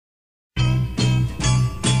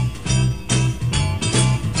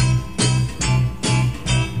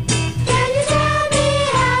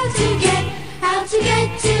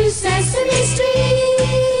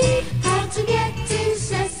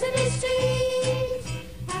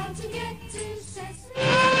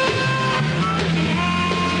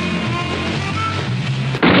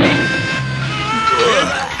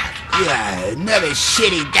Another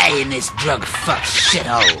shitty day in this drug-fucked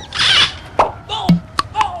shithole. No!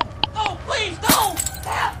 No! No! Please, no!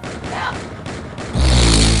 Help! Help!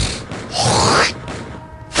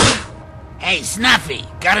 Hey, Snuffy,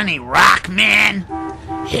 got any rock, man?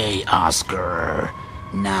 Hey, Oscar.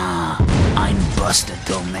 Nah, I'm busted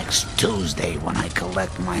till next Tuesday when I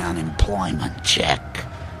collect my unemployment check.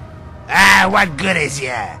 Ah, what good is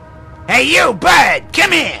ya? Hey, you, Bud,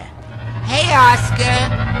 come here. Hey,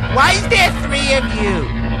 Oscar. Why is there 3 of you?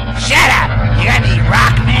 Shut up. You got any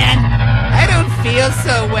rock, man? I don't feel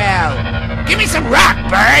so well. Give me some rock,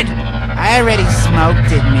 Bird. I already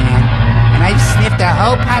smoked it, man. And I've sniffed a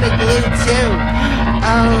whole pot of glue, too.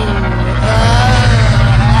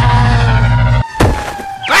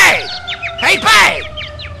 Bird! Hey,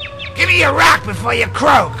 Bird! Give me your rock before you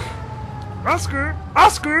croak. Oscar!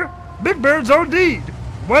 Oscar! Big Bird's OD'd.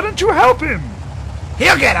 Why don't you help him?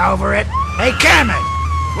 He'll get over it. Hey, Kermit!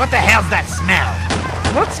 What the hell's that smell?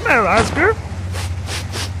 What smell, Oscar?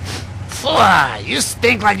 Phew, you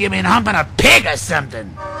stink like you've been humping a pig or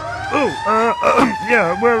something. Oh,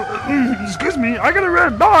 yeah, well, excuse me, I gotta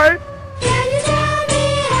run, bye!